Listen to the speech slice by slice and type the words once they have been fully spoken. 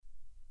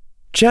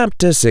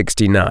Chapter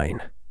 69.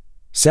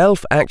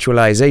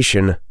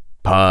 Self-Actualization,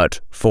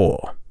 Part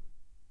 4.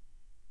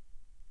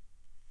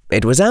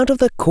 It was out of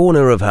the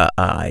corner of her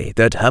eye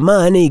that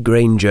Hermione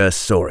Granger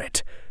saw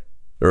it.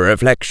 A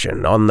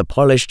reflection on the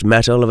polished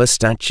metal of a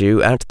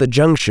statue at the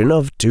junction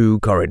of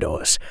two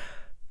corridors.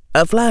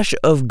 A flash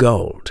of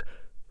gold,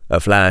 a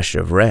flash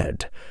of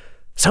red,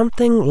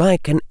 something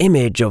like an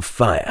image of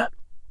fire.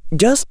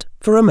 Just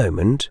for a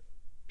moment,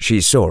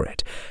 she saw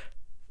it,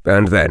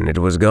 and then it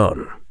was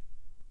gone.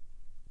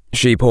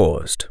 She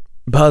paused,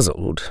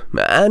 puzzled,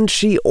 and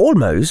she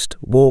almost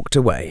walked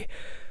away.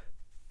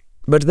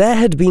 But there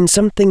had been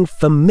something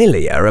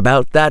familiar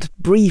about that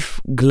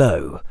brief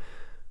glow.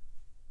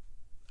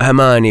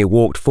 Hermione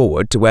walked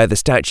forward to where the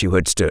statue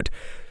had stood,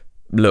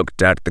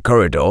 looked at the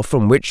corridor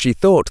from which she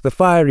thought the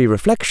fiery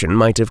reflection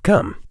might have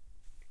come.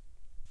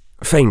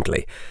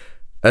 Faintly,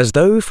 as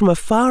though from a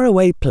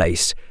faraway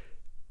place,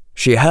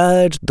 she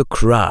heard the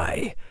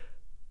cry,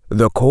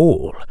 the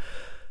call.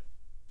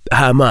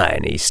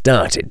 Hermione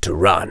started to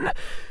run.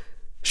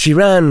 She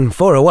ran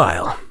for a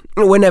while.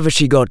 Whenever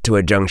she got to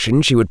a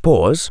junction, she would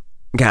pause,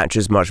 catch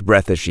as much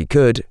breath as she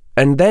could,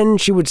 and then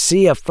she would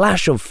see a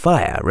flash of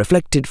fire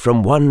reflected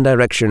from one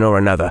direction or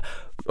another,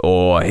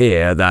 or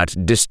hear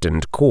that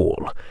distant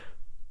call.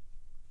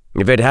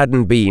 If it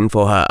hadn't been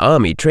for her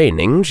army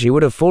training, she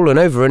would have fallen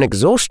over in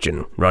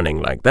exhaustion running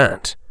like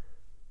that.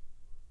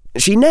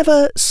 She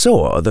never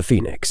saw the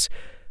Phoenix,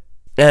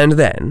 and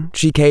then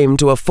she came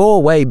to a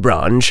four-way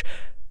branch,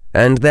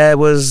 and there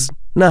was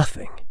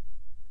nothing.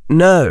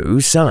 No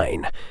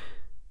sign.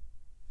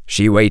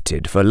 She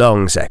waited for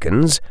long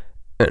seconds,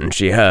 and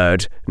she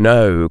heard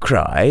no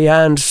cry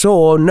and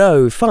saw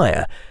no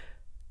fire,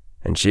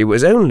 and she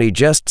was only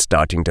just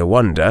starting to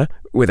wonder,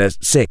 with a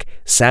sick,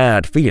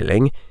 sad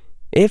feeling,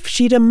 if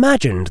she'd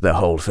imagined the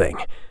whole thing,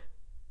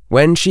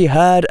 when she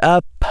heard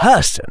a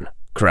person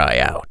cry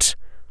out.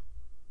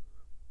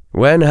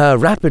 When her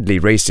rapidly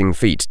racing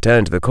feet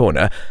turned the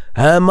corner,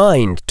 her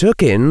mind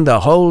took in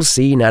the whole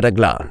scene at a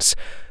glance.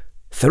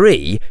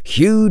 3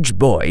 huge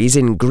boys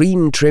in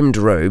green-trimmed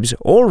robes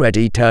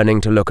already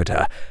turning to look at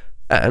her,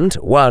 and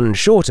one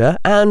shorter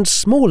and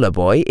smaller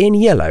boy in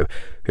yellow,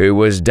 who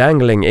was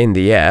dangling in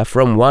the air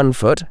from one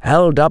foot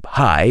held up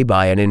high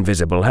by an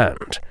invisible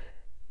hand.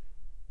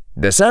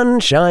 The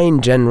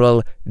Sunshine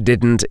General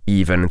didn't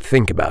even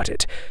think about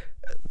it.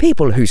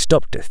 People who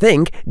stopped to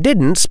think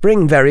didn't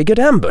spring very good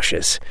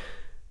ambushes.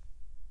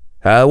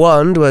 Her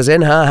wand was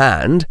in her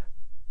hand,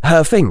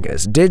 her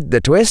fingers did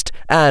the twist,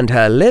 and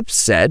her lips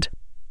said,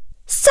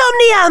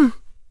 "Somnium!"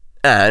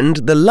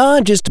 And the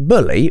largest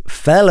bully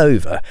fell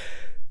over.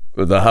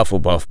 The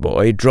Hufflepuff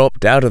boy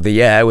dropped out of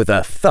the air with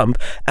a thump,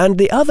 and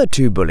the other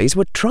 2 bullies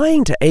were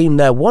trying to aim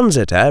their wands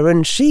at her,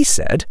 and she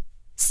said,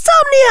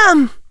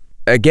 "Somnium!"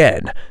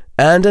 again,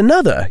 and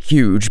another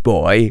huge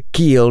boy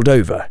keeled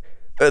over.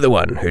 The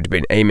one who'd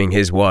been aiming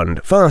his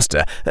wand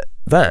faster,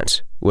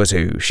 that was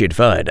who she'd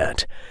fired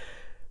at.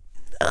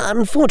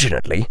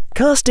 Unfortunately,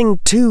 casting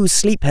 2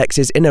 sleep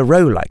hexes in a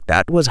row like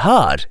that was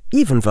hard,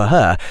 even for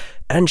her,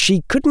 and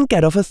she couldn't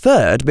get off a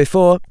third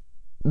before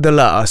the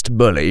last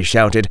bully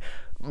shouted,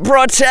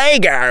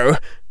 "Protego!"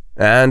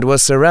 and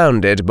was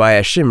surrounded by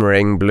a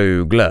shimmering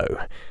blue glow.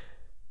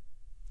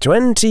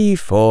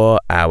 24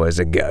 hours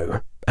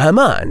ago,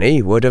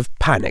 Hermione would have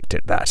panicked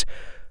at that.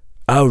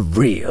 A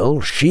real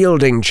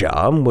shielding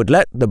charm would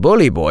let the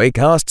bully boy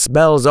cast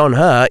spells on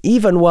her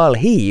even while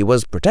he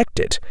was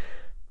protected.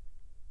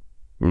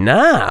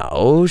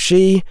 Now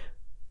she...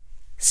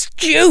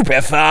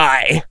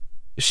 "Stupefy!"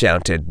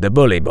 shouted the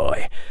bully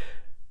boy.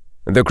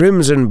 The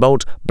crimson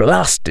bolt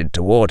blasted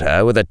toward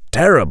her with a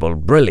terrible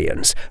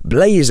brilliance,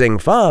 blazing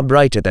far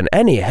brighter than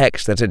any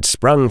hex that had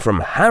sprung from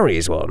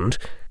Harry's wand.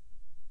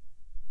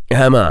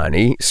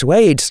 Hermione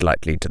swayed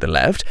slightly to the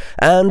left,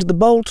 and the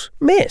bolt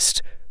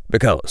missed,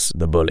 because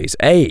the bully's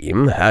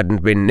aim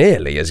hadn't been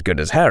nearly as good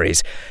as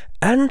Harry's,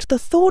 and the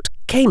thought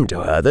came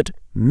to her that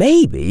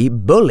maybe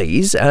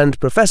bullies and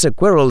Professor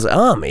Quirrell's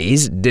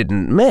armies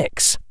didn't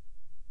mix.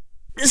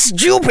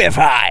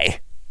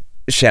 "Stupefy!"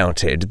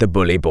 shouted the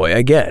bully boy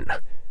again.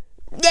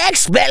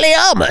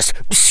 "Expelliarmus!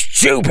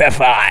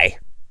 Stupefy!"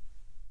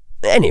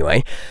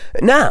 Anyway,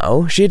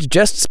 now she'd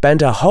just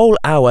spent a whole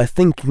hour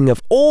thinking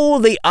of all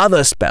the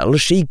other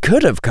spells she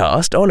could have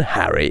cast on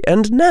Harry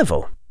and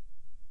Neville.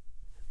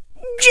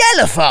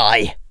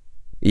 "Jellify!"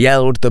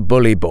 yelled the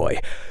bully boy,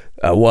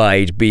 a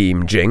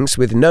wide-beam jinx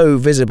with no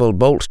visible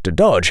bolt to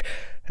dodge,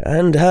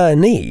 and her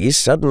knees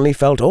suddenly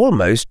felt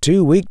almost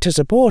too weak to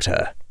support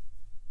her.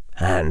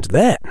 And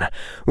then,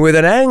 with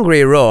an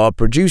angry roar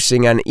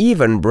producing an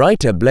even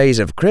brighter blaze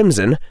of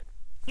crimson,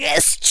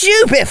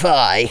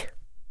 "Stupefy!"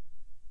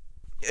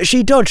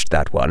 She dodged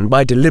that one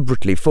by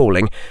deliberately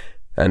falling,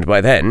 and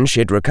by then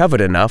she'd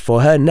recovered enough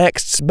for her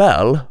next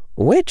spell,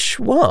 which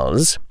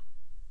was...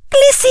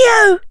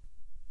 "Glissio!"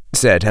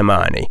 said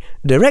Hermione,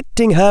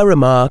 directing her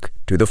remark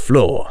to the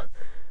floor.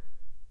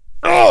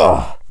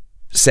 "Ugh!"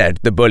 said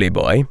the bully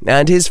boy,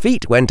 and his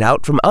feet went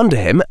out from under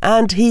him,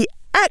 and he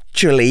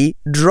actually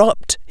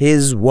dropped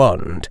his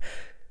wand.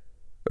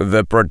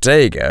 The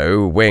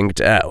Protego winked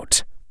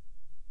out.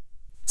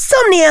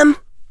 "Somnium,"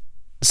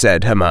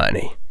 said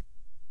Hermione.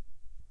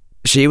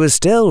 She was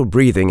still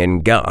breathing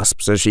in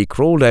gasps as she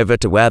crawled over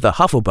to where the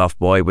Hufflepuff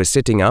boy was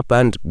sitting up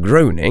and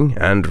groaning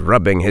and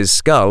rubbing his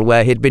skull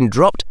where he'd been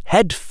dropped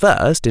head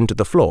first into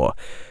the floor.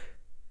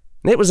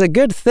 It was a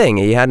good thing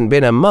he hadn't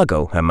been a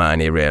muggle,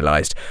 Hermione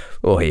realised,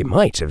 or he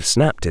might have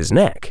snapped his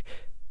neck.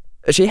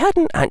 She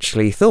hadn't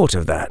actually thought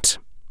of that.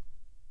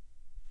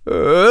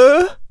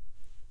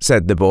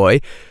 Said the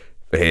boy.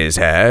 His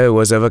hair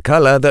was of a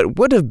colour that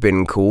would have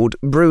been called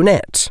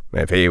brunette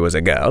if he was a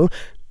girl,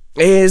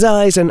 his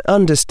eyes an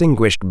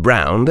undistinguished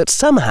brown that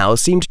somehow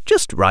seemed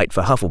just right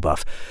for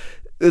Hufflepuff.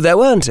 There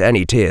weren't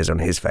any tears on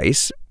his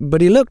face,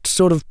 but he looked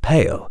sort of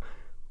pale.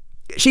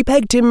 She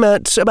pegged him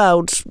at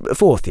about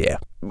 4th year,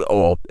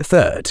 or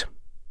 3rd.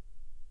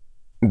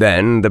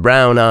 Then the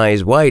brown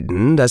eyes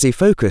widened as he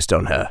focused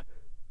on her.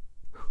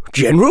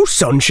 "General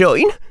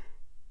Sunshine?"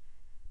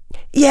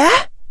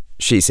 "Yeah,"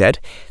 she said.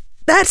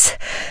 "That's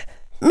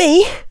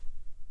me."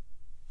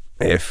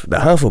 If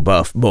the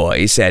Hufflepuff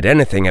boy said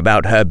anything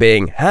about her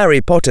being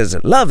Harry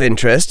Potter's love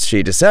interest,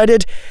 she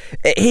decided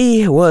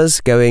he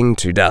was going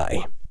to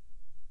die.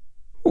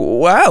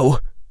 "Wow,"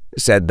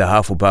 said the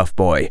Hufflepuff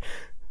boy.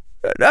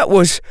 "That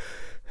was...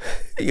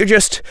 I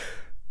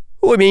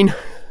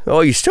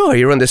saw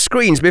you on the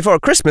screens before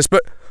Christmas,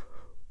 but...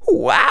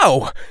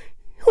 Wow!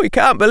 We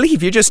can't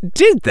believe you just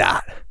did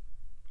that."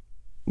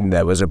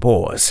 There was a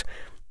pause.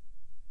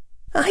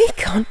 "I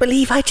can't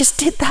believe I just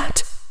did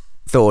that,"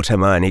 thought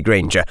Hermione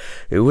Granger,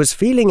 who was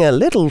feeling a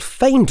little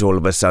faint all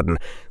of a sudden.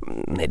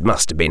 It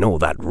must have been all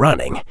that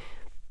running.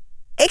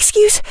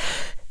 "Excuse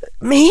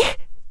me,"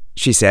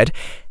 she said.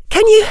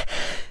 "Can you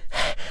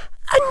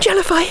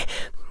angelify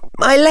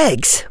my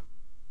legs?"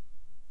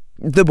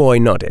 The boy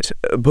nodded,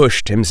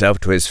 pushed himself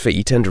to his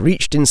feet and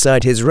reached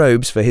inside his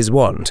robes for his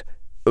wand.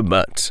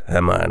 But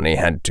Hermione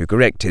had to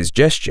correct his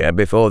gesture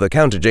before the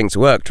counterjinx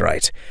worked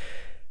right.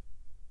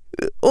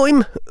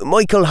 "I'm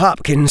Michael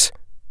Hopkins,"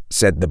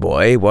 said the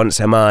boy once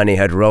Hermione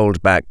had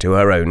rolled back to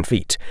her own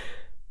feet.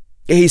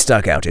 He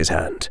stuck out his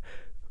hand.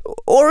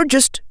 "Or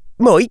just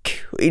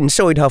Mike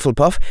inside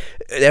Hufflepuff.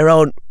 There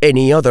aren't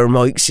any other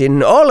Mikes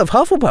in all of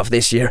Hufflepuff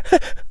this year.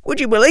 Would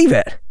you believe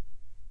it?"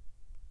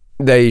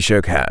 They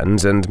shook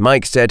hands and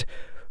Mike said,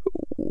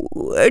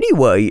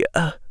 "Anyway,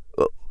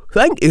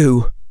 thank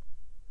you."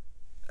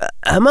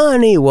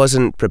 Hermione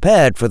wasn't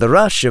prepared for the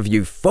rush of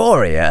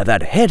euphoria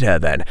that hit her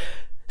then.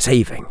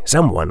 Saving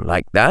someone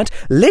like that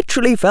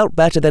literally felt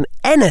better than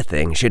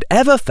anything she'd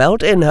ever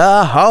felt in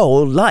her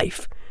whole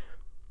life.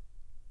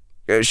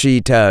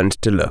 She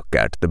turned to look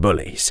at the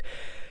bullies.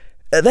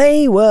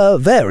 They were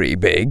very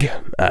big,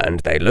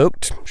 and they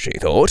looked, she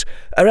thought,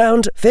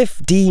 around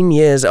 15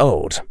 years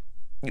old.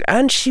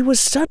 And she was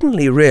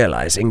suddenly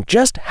realising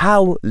just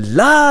how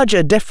large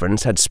a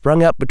difference had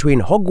sprung up between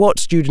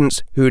Hogwarts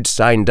students who'd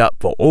signed up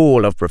for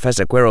all of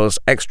Professor Quirrell's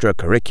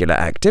extracurricular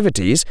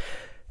activities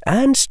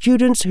and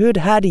students who'd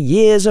had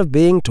years of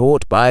being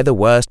taught by the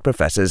worst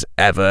professors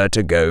ever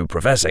to go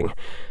professing.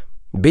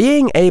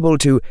 Being able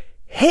to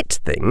hit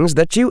things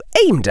that you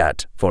aimed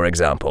at, for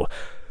example,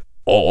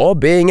 or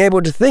being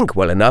able to think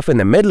well enough in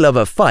the middle of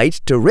a fight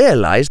to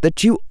realise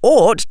that you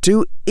ought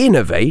to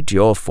innovate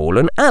your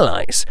fallen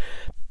allies,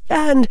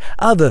 and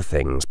other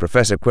things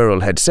Professor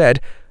Quirrell had said,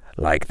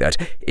 like that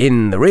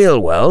in the real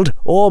world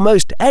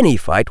almost any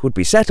fight would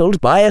be settled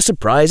by a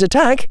surprise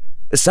attack,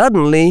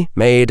 suddenly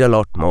made a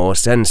lot more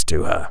sense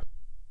to her.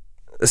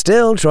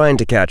 Still trying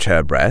to catch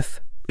her breath,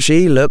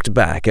 she looked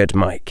back at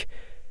Mike.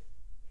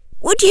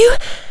 "Would you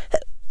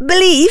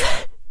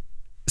believe,"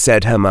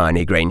 said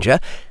Hermione Granger,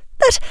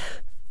 "that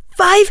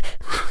 5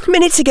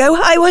 minutes ago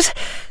I was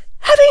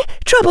having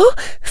trouble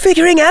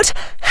figuring out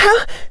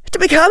how to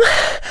become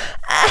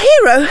a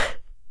hero?"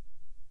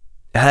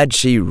 Had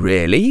she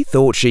really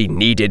thought she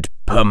needed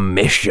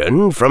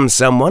permission from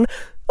someone,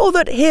 or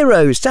that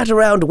heroes sat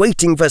around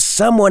waiting for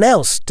someone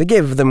else to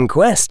give them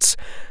quests?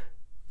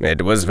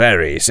 It was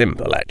very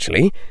simple,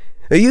 actually.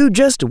 You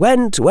just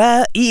went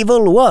where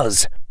evil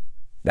was.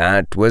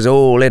 That was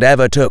all it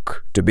ever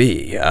took to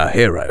be a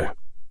hero.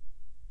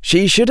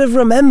 She should have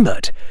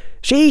remembered.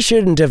 She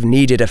shouldn't have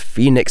needed a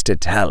phoenix to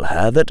tell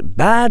her that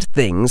bad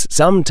things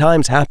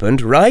sometimes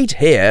happened right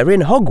here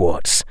in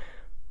Hogwarts.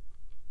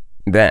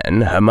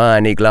 Then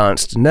Hermione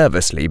glanced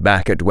nervously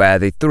back at where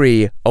the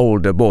 3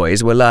 older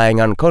boys were lying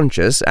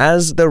unconscious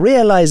as the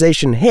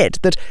realization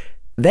hit that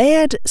they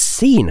had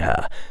seen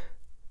her.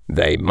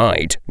 They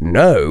might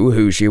know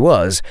who she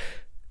was.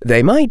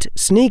 They might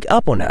sneak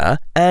up on her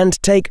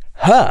and take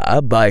her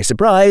by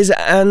surprise,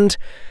 and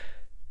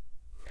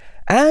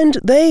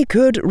they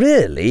could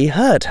really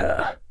hurt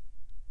her.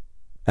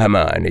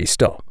 Hermione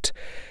stopped.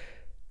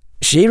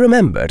 She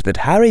remembered that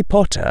Harry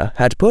Potter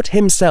had put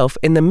himself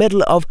in the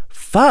middle of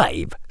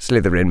 5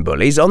 Slytherin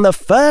bullies on the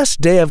first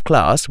day of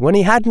class when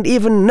he hadn't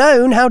even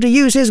known how to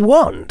use his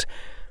wand.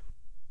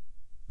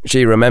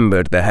 She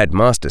remembered the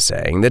headmaster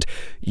saying that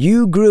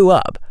you grew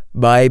up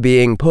by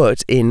being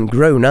put in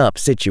grown-up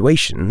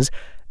situations,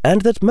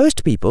 and that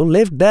most people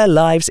lived their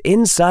lives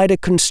inside a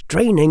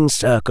constraining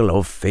circle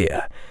of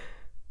fear.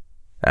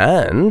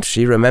 And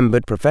she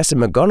remembered Professor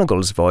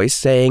McGonagall's voice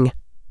saying,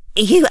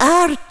 "You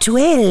are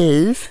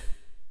 12.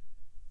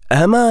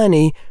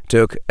 Hermione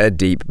took a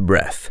deep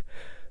breath.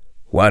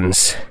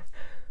 Once,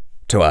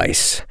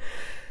 twice,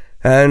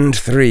 and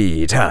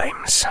 3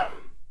 times.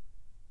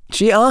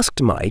 She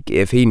asked Mike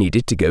if he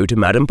needed to go to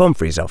Madame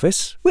Pomfrey's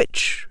office,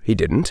 which he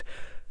didn't,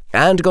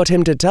 and got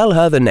him to tell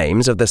her the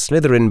names of the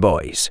Slytherin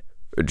boys,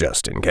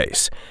 just in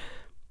case.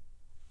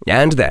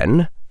 And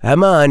then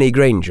Hermione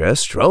Granger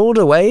strolled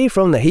away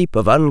from the heap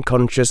of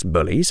unconscious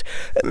bullies,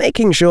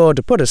 making sure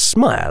to put a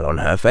smile on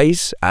her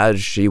face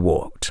as she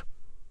walked.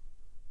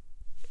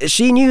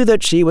 She knew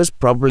that she was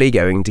probably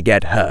going to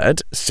get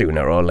hurt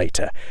sooner or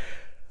later,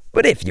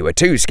 but if you were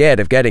too scared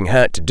of getting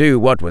hurt to do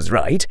what was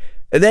right,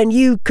 then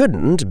you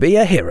couldn't be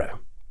a hero.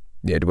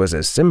 It was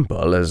as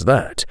simple as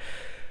that.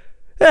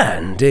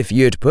 And if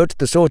you'd put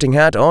the Sorting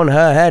Hat on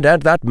her head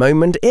at that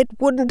moment, it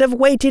wouldn't have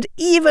waited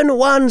even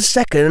 1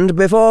 second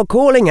before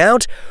calling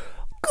out,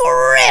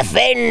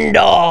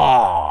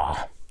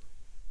 "Gryffindor!"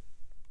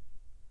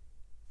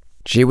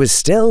 She was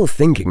still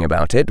thinking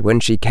about it when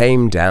she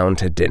came down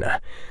to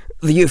dinner.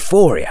 The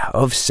euphoria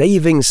of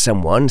saving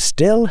someone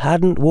still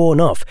hadn't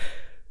worn off,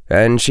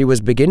 and she was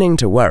beginning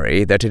to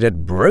worry that it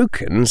had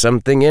broken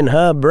something in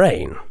her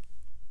brain.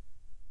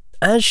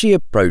 As she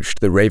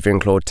approached the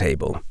Ravenclaw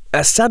table,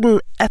 a sudden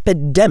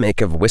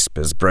epidemic of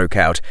whispers broke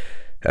out,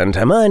 and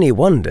Hermione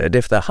wondered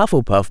if the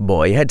Hufflepuff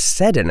boy had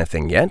said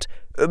anything yet,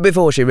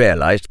 before she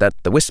realized that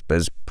the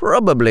whispers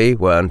probably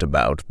weren't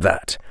about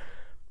that.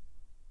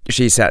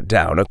 She sat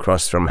down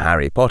across from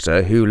Harry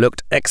Potter, who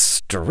looked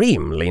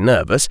extremely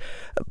nervous,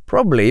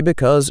 probably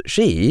because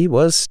she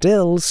was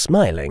still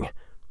smiling.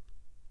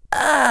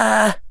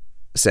 "Ah,"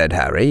 said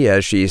Harry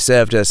as she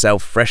served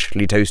herself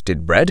freshly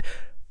toasted bread,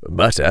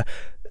 butter,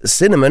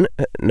 cinnamon,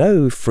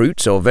 no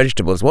fruits or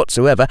vegetables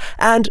whatsoever,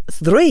 and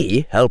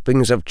 3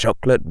 helpings of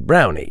chocolate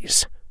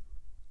brownies.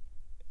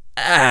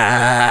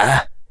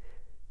 "Ah."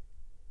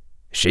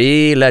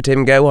 She let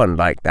him go on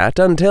like that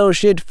until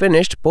she'd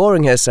finished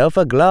pouring herself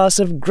a glass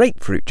of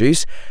grapefruit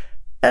juice,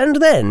 and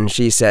then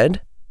she said,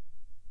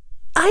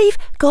 "I've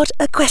got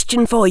a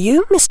question for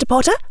you, Mr.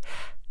 Potter.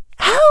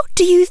 How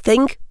do you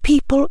think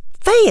people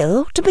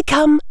fail to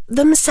become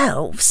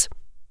themselves?"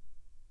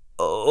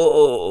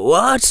 "Oh,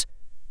 what?"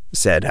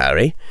 said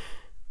Harry.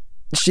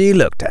 She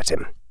looked at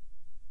him.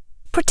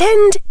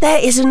 "Pretend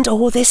there isn't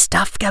all this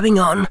stuff going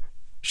on,"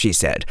 she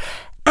said,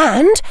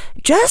 "and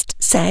just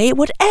say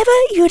whatever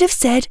you'd have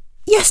said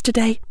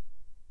yesterday."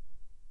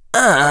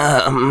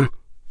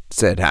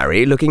 Said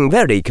Harry, looking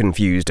very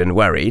confused and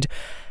worried.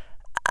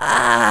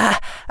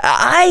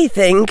 I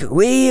think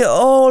we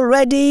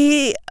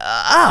already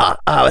are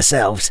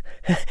ourselves.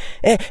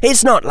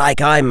 It's not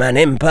like I'm an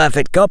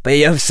imperfect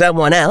copy of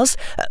someone else,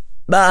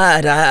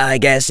 but I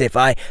guess if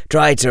I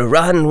try to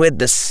run with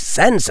the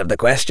sense of the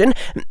question,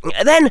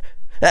 then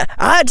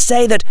I'd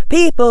say that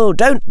people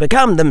don't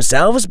become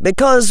themselves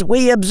because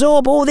we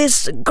absorb all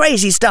this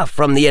crazy stuff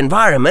from the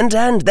environment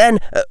and then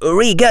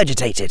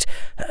regurgitate it.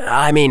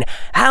 I mean,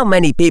 how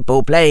many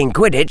people playing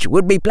Quidditch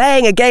would be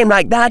playing a game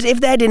like that if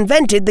they'd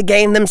invented the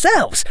game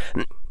themselves?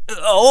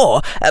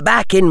 Or,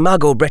 back in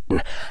Muggle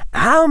Britain,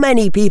 how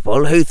many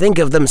people who think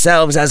of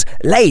themselves as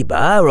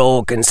Labour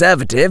or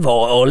Conservative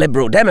or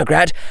Liberal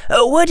Democrat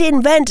would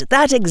invent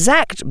that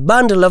exact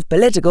bundle of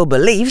political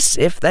beliefs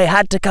if they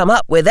had to come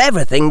up with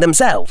everything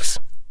themselves?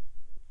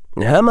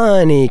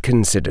 Hermione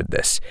considered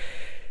this.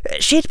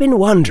 She'd been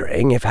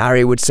wondering if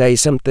Harry would say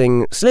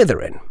something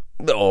Slytherin,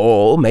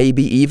 or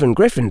maybe even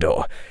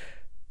Gryffindor.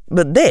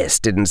 But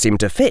this didn't seem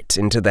to fit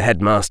into the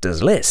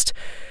headmaster's list.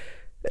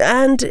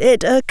 And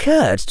it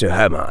occurred to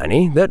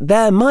Hermione that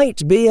there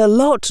might be a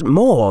lot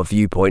more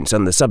viewpoints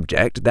on the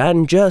subject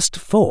than just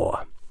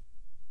 4.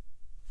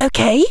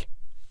 "Okay,"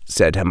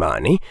 said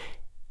Hermione.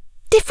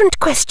 "Different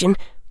question.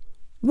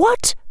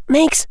 What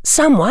makes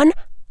someone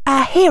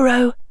a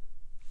hero?"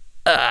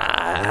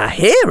 A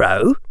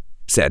hero?"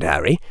 said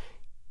Harry.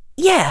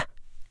 "Yeah,"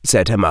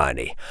 said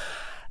Hermione.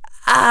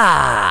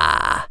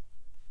 "Ah,"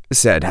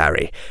 said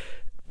Harry.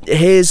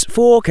 His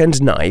fork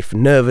and knife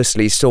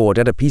nervously sawed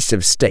at a piece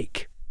of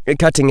steak,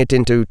 cutting it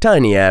into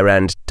tinier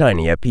and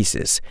tinier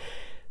pieces.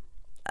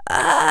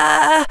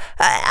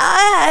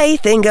 I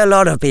think a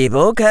lot of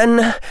people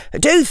can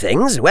do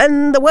things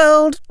when the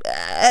world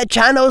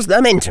channels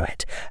them into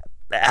it.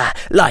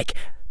 Like,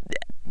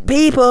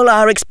 people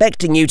are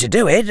expecting you to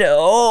do it,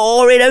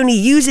 or it only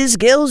uses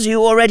skills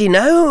you already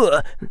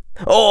know,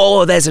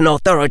 or there's an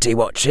authority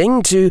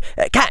watching to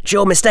catch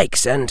your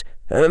mistakes and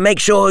make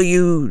sure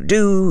you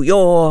do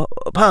your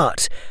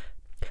part.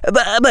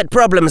 But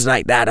problems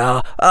like that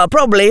are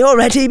probably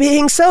already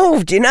being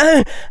solved, you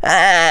know?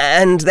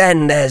 And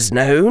then there's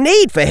no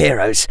need for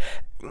heroes.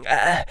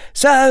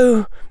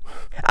 So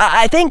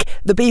I think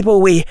the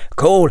people we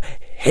call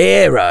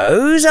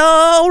heroes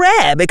are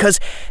rare because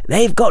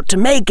they've got to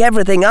make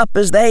everything up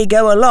as they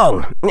go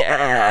along,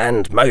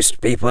 and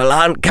most people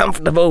aren't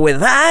comfortable with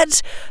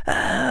that.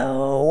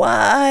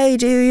 Why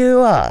do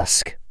you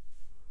ask?"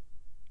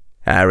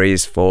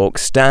 Harry's fork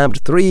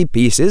stabbed 3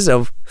 pieces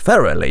of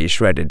thoroughly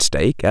shredded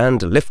steak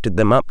and lifted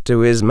them up to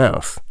his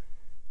mouth.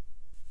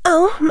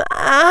 "Oh,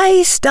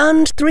 I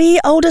stunned 3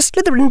 older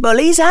Slytherin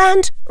bullies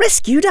and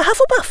rescued a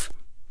Hufflepuff,"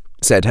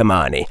 said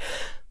Hermione.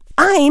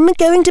 "I'm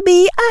going to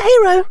be a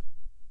hero."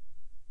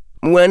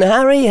 When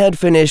Harry had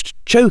finished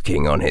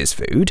choking on his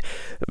food,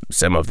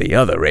 some of the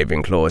other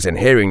Ravenclaws in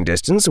hearing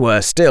distance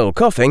were still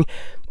coughing,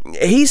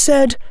 he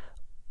said,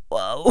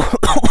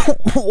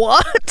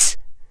 "What?"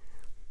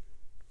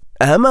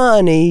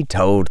 Hermione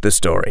told the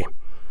story.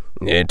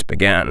 It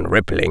began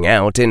rippling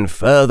out in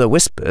further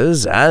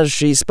whispers as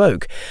she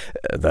spoke,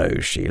 though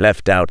she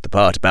left out the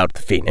part about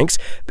the phoenix,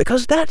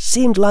 because that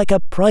seemed like a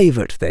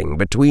private thing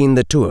between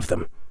the 2 of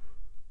them.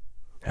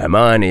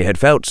 Hermione had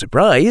felt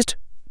surprised,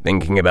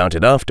 thinking about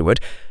it afterward,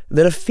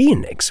 that a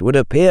phoenix would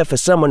appear for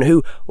someone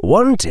who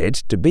wanted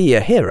to be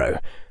a hero.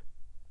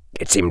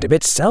 It seemed a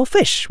bit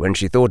selfish when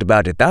she thought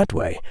about it that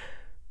way.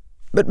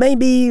 But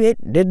maybe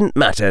it didn't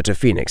matter to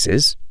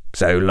phoenixes,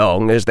 so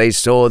long as they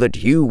saw that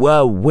you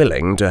were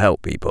willing to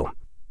help people.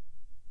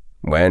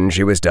 When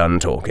she was done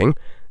talking,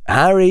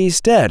 Harry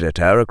stared at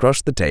her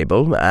across the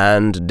table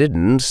and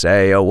didn't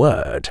say a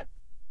word.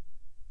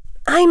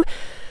 "I'm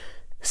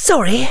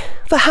sorry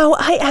for how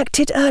I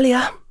acted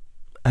earlier,"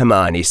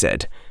 Hermione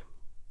said.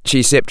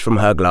 She sipped from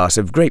her glass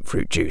of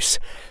grapefruit juice.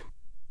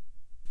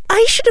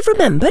 "I should have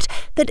remembered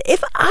that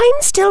if I'm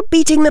still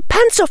beating the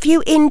pants off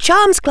you in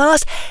charms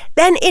class,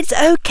 then it's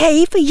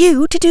okay for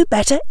you to do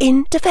better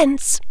in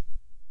defence."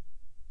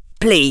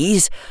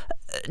 "Please,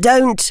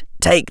 don't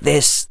take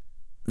this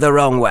the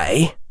wrong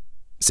way,"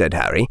 said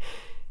Harry.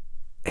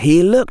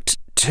 He looked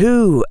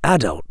too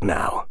adult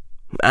now,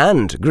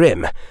 and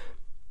grim.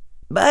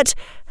 "But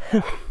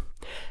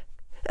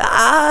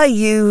are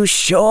you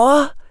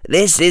sure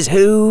this is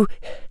who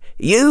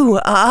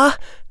you are?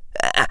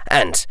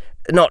 And,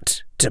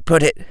 not to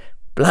put it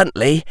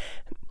bluntly,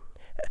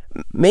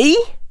 me?"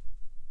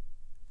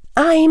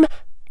 "I'm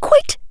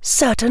quite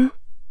certain,"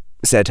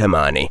 said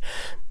Hermione.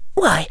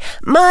 "Why,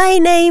 my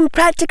name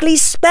practically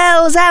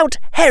spells out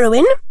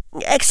heroine,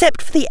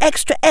 except for the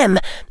extra M.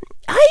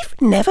 I've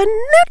never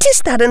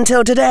noticed that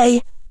until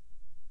today."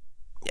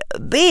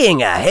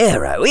 "Being a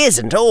hero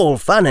isn't all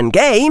fun and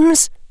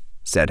games,"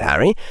 said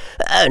Harry.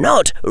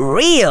 "Not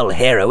real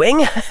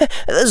heroing,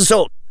 the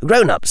sort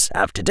grown-ups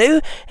have to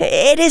do.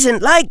 It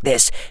isn't like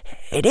this.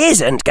 It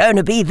isn't going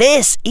to be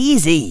this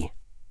easy."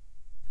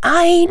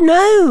 "I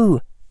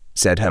know,"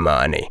 said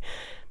Hermione.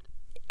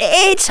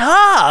 "It's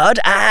hard,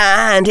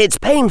 and it's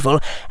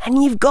painful,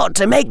 and you've got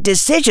to make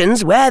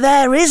decisions where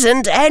there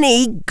isn't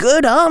any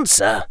good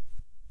answer."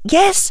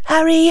 "Yes,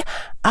 Harry,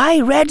 I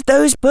read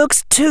those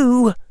books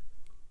too."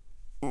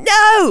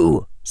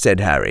 "No," said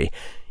Harry.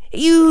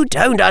 "You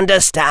don't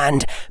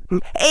understand.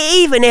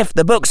 Even if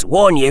the books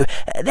warn you,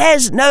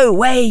 there's no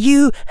way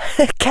you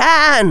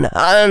can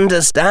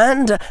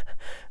understand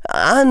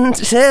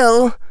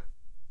until—"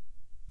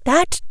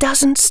 "That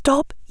doesn't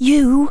stop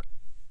you,"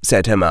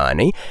 said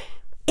Hermione.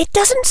 "It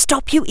doesn't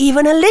stop you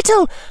even a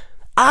little.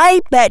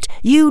 I bet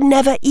you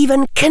never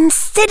even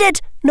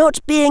considered not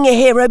being a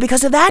hero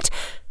because of that.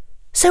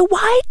 So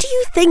why do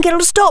you think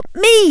it'll stop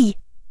me?"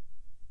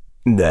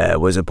 There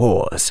was a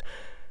pause.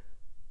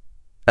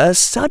 A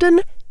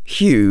sudden,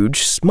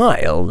 huge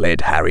smile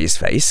lit Harry's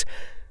face,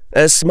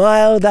 a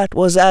smile that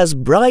was as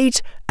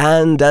bright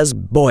and as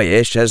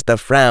boyish as the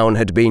frown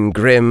had been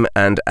grim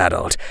and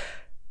adult,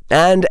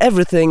 and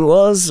everything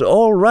was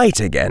all right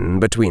again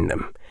between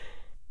them.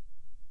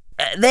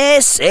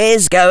 "This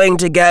is going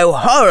to go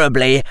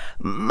horribly,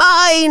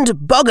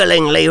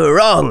 mind-bogglingly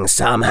wrong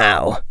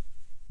somehow,"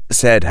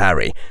 said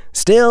Harry,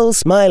 still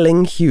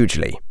smiling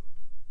hugely.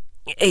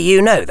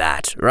 "You know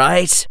that,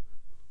 right?"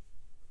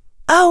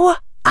 "Oh,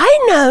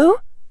 I know,"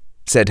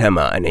 said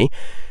Hermione.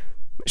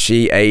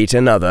 She ate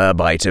another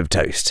bite of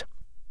toast.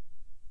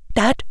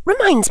 "That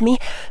reminds me,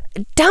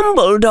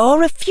 Dumbledore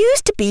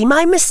refused to be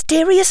my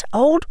mysterious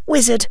old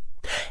wizard.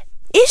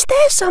 Is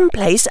there some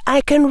place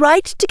I can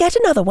write to get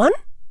another one?"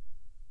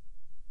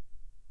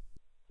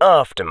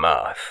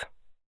 Aftermath.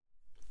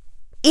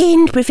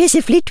 "And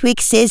Professor Flitwick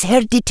says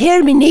her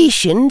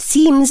determination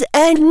seems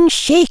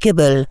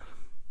unshakable,"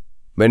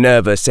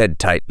 Minerva said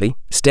tightly,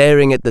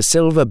 staring at the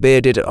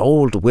silver-bearded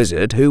old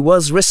wizard who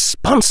was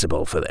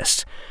responsible for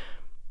this.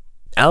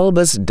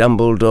 Albus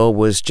Dumbledore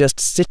was just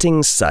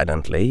sitting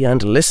silently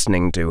and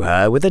listening to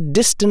her with a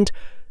distant,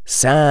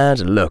 sad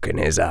look in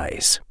his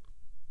eyes.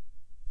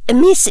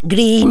 "Miss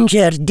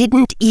Granger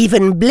didn't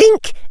even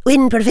blink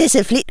when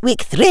Professor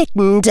Flitwick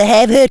threatened to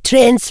have her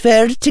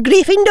transferred to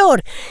Gryffindor.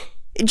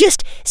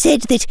 Just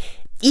said that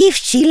if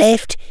she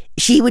left,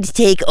 she would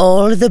take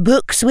all the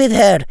books with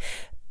her.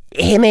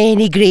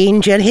 Hermione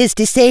Granger has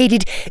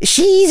decided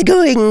she's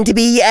going to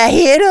be a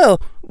hero,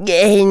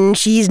 and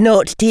she's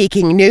not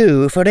taking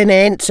no for an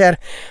answer.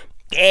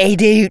 I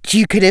doubt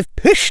you could have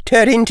pushed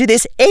her into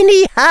this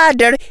any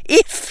harder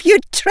if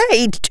you'd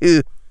tried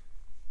to.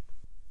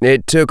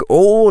 It took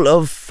all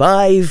of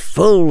 5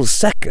 full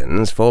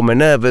seconds for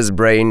Minerva's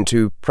brain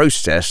to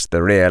process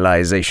the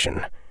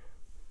realization.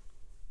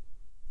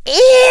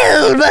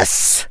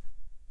 Albus!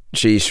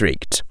 She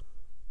shrieked.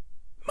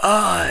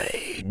 My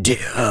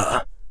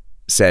dear,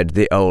 said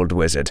the old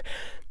wizard,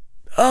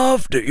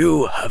 after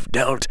you have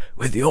dealt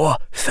with your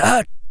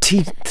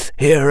 13th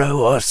hero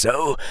or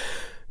so,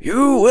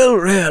 you will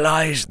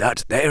realize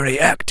that they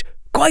react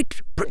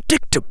quite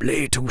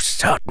predictably to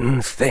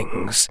certain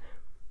things,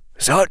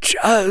 such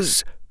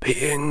as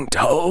being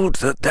told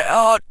that they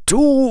are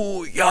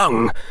too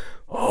young,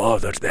 or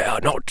that they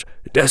are not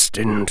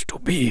destined to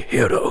be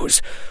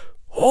heroes,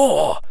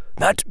 or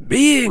that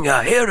being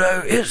a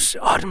hero is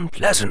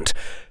unpleasant.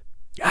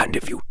 And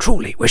if you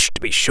truly wish to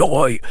be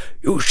sure,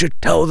 you should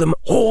tell them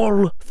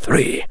all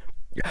 3.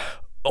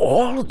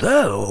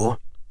 Although,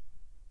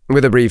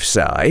 with a brief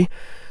sigh,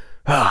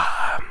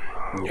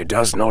 it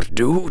does not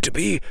do to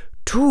be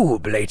too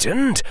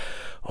blatant,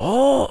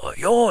 or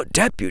your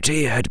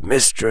deputy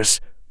headmistress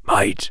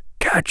might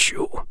catch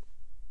you.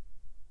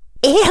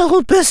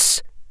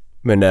 Albus,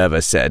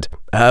 Minerva said,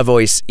 her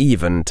voice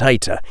even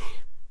tighter.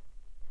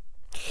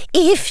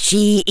 If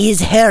she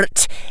is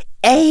hurt,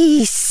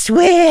 I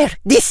swear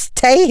this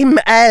time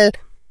I'll...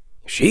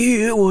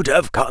 She would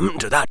have come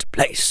to that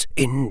place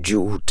in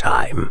due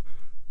time,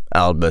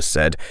 Albus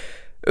said,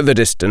 the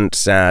distant,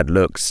 sad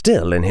look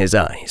still in his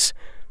eyes.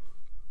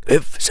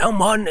 If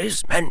someone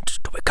is meant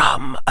to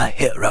become a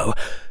hero,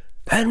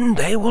 then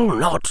they will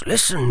not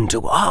listen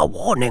to our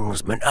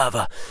warnings,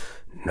 Minerva,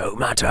 no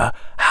matter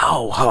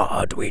how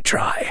hard we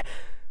try.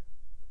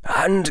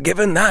 And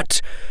given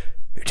that,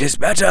 it is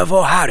better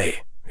for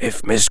Harry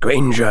if Miss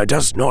Granger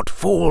does not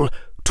fall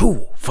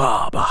too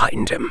far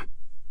behind him.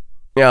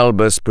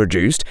 Albus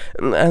produced,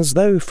 as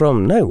though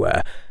from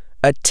nowhere,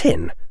 a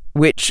tin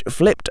which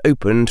flipped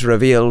open to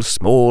reveal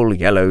small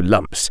yellow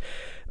lumps.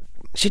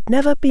 She'd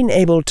never been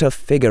able to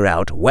figure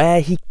out where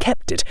he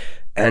kept it,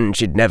 and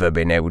she'd never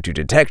been able to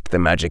detect the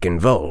magic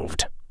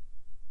involved.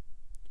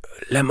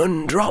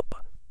 Lemon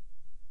drop?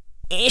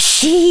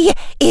 She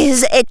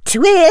is a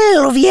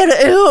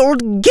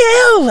 12-year-old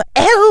girl,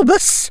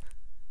 Albus.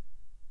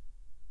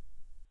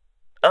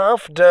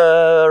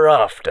 Aftermath.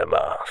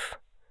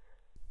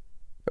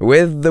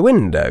 With the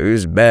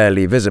windows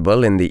barely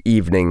visible in the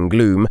evening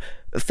gloom,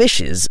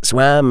 fishes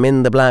swam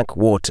in the black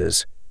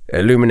waters,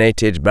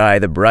 illuminated by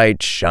the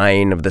bright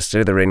shine of the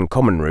Slytherin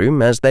common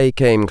room as they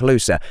came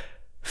closer,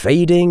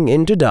 fading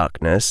into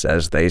darkness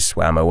as they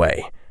swam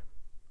away.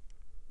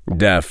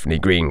 Daphne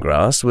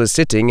Greengrass was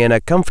sitting in a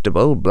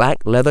comfortable black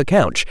leather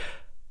couch,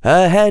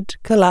 her head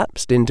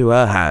collapsed into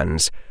her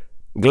hands,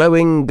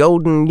 glowing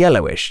golden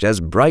yellowish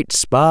as bright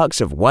sparks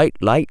of white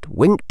light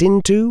winked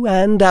into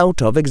and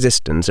out of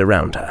existence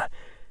around her.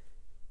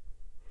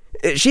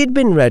 She'd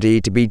been ready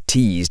to be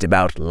teased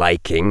about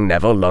liking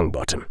Neville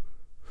Longbottom.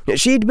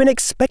 She'd been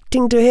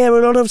expecting to hear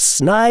a lot of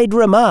snide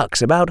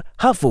remarks about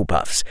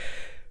Hufflepuffs.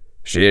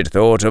 She had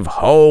thought of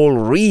whole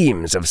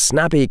reams of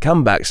snappy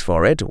comebacks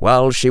for it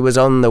while she was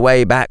on the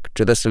way back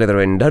to the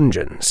Slytherin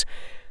dungeons.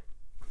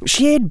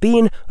 She had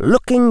been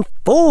looking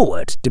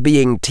forward to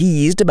being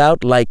teased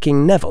about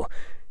liking Neville.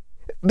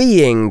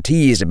 Being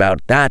teased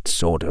about that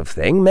sort of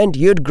thing meant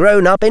you'd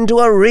grown up into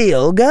a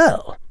real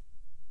girl.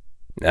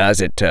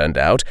 As it turned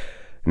out,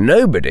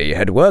 nobody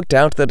had worked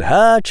out that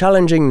her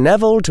challenging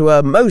Neville to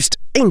a most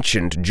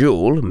ancient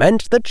duel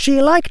meant that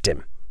she liked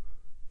him.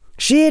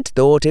 She'd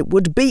thought it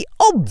would be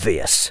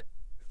obvious.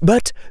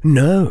 But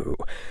no,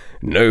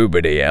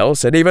 nobody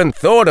else had even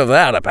thought of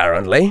that,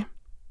 apparently.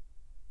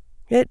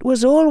 It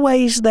was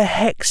always the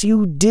hex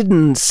you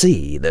didn't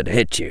see that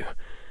hit you.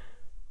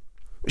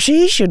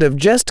 She should have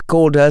just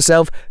called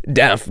herself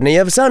Daphne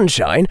of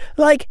Sunshine,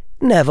 like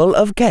Neville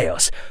of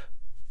Chaos.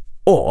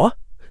 Or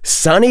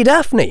Sunny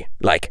Daphne,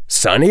 like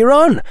Sunny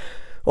Ron.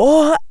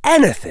 Or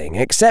anything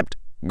except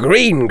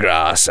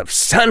Greengrass of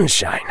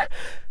Sunshine.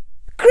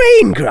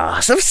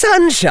 Greengrass of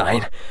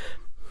Sunshine!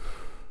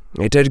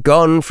 It had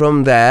gone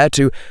from there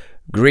to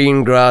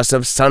Greengrass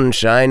of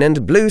Sunshine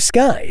and Blue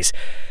Skies.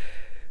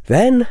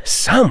 Then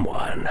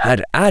someone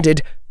had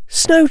added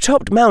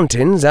snow-topped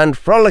mountains and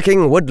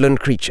frolicking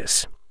woodland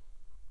creatures.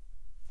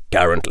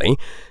 Currently,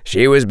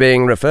 she was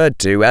being referred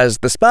to as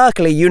the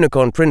sparkly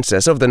unicorn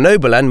princess of the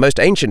noble and most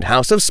ancient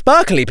house of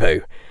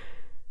Sparklypoo.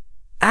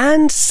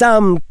 And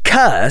some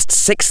cursed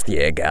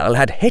 6th-year girl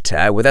had hit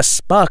her with a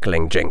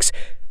sparkling jinx.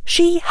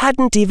 She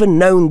hadn't even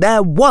known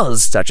there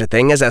was such a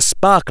thing as a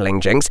sparkling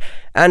jinx,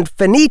 and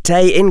Finite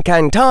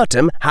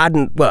Incantatum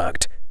hadn't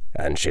worked.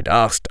 And she'd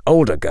asked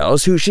older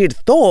girls who she'd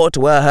thought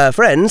were her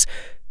friends.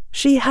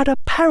 She had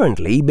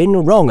apparently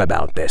been wrong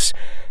about this.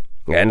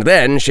 And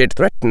then she'd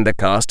threatened the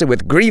caster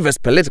with grievous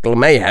political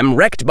mayhem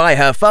wreaked by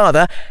her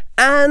father,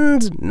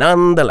 and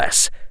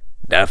nonetheless,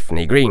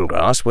 Daphne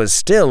Greengrass was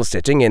still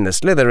sitting in the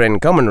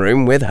Slytherin common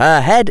room with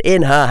her head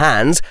in her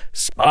hands,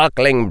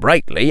 sparkling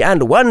brightly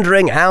and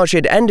wondering how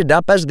she'd ended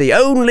up as the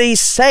only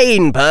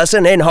sane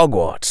person in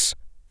Hogwarts.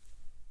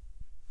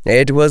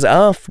 It was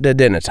after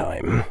dinner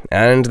time,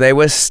 and they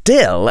were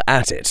still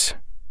at it.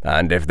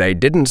 And if they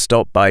didn't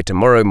stop by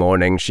tomorrow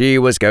morning, she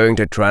was going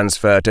to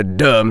transfer to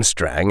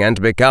Durmstrang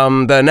and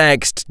become the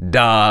next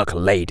Dark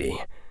Lady.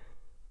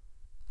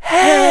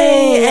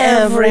 "Hey,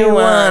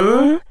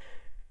 everyone,"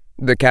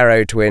 the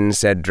Carrow twins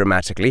said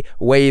dramatically,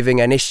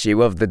 waving an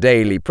issue of the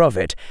Daily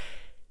Prophet.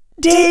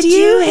 "Did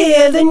you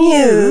hear the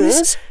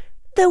news?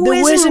 The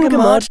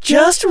Wizengamot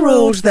just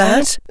ruled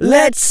that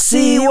Let's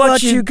See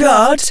What You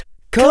Got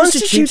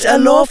constitutes a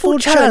lawful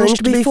challenge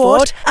to be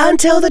fought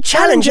until the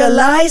challenger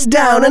lies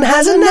down and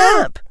has a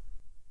nap."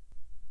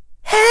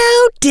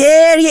 "How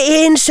dare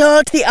you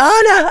insult the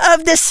honour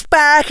of the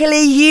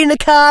sparkly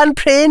unicorn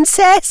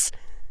princess?"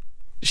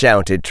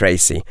 shouted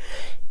Tracy.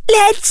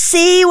 "Let's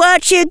see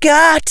what you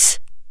got."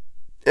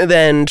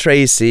 Then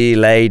Tracy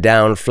lay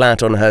down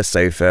flat on her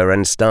sofa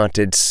and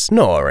started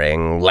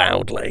snoring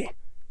loudly.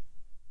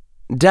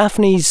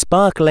 Daphne's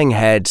sparkling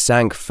head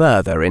sank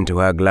further into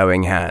her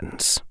glowing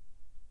hands.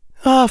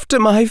 "After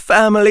my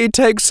family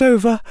takes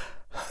over,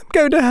 I'm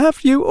going to have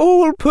you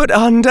all put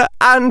under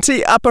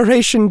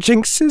anti-Operation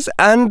Jinxes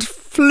and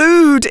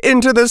flued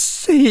into the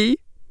sea,"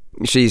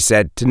 she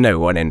said to no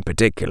one in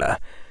particular.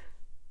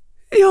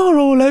 "You're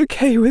all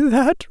okay with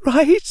that,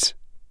 right?"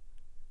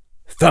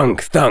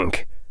 Thunk,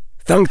 thunk.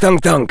 Thunk,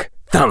 thunk, thunk,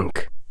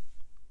 thunk.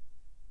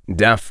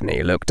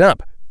 Daphne looked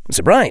up,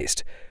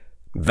 surprised.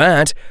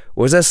 That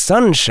was a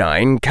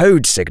sunshine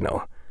code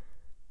signal.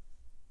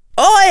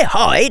 "I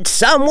heard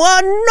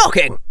someone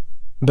knocking,"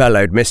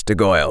 bellowed Mr.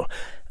 Goyle.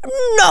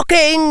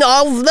 "Knocking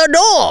of the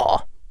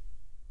door."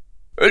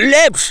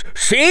 "Let's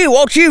see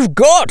what you've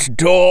got,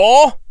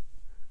 door,"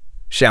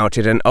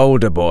 shouted an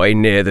older boy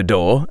near the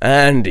door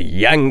and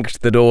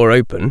yanked the door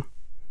open.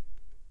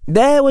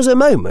 There was a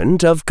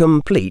moment of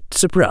complete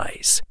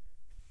surprise.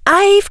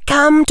 "I've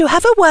come to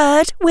have a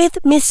word with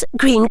Miss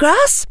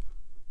Greengrass,"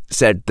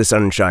 said the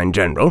Sunshine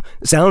General,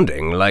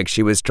 sounding like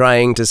she was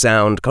trying to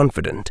sound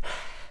confident.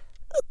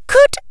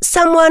 "Could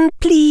someone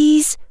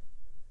please—"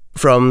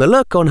 From the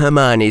look on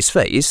Hermione's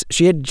face,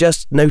 she had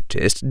just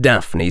noticed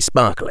Daphne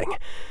sparkling.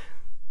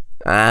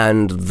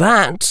 And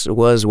that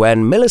was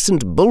when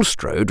Millicent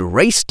Bulstrode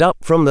raced up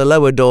from the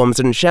lower dorms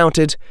and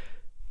shouted,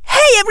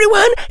 "Hey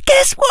everyone,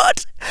 guess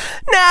what?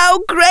 Now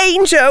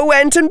Granger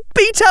went and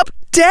beat up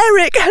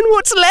Derek and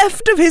what's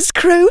left of his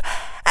crew,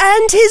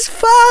 and his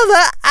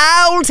father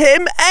owled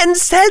him and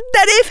said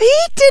that if he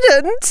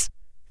didn't—"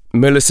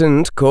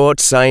 Millicent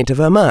caught sight of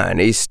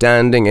Hermione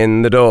standing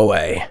in the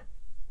doorway.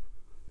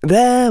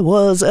 There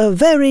was a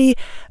very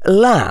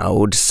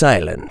loud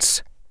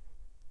silence.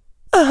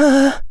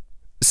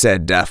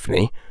 Said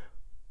Daphne.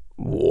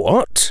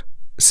 "What?"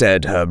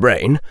 said her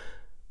brain.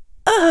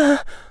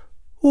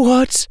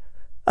 What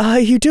are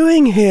you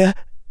doing here,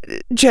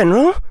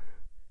 General?"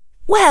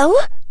 "Well,"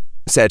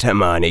 said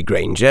Hermione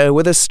Granger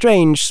with a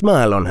strange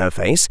smile on her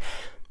face,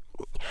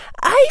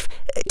 "I've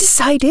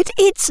decided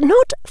it's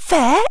not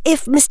fair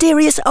if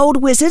mysterious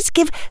old wizards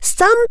give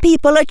some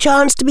people a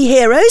chance to be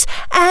heroes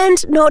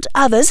and not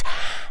others.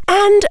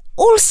 And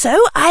also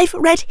I've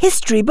read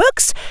history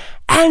books,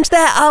 and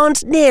there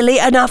aren't nearly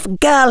enough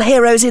girl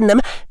heroes in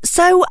them,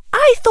 so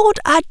I thought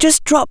I'd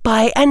just drop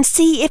by and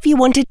see if you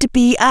wanted to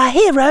be a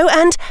hero.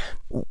 And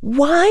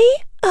why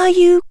are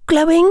you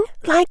glowing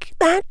like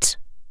that?"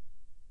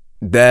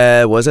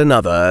 There was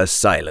another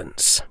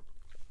silence.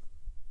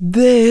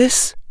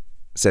 "This,"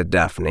 said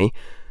Daphne,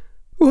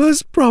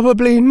 "was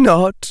probably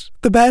not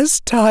the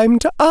best time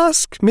to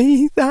ask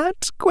me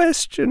that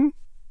question."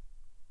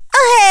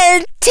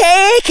 "I'll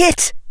take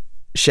it,"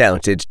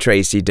 shouted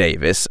Tracy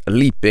Davis,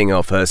 leaping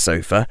off her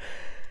sofa.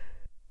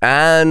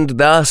 And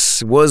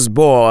thus was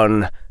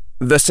born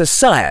the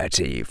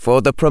Society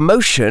for the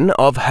Promotion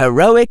of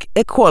Heroic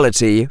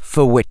Equality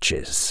for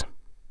Witches.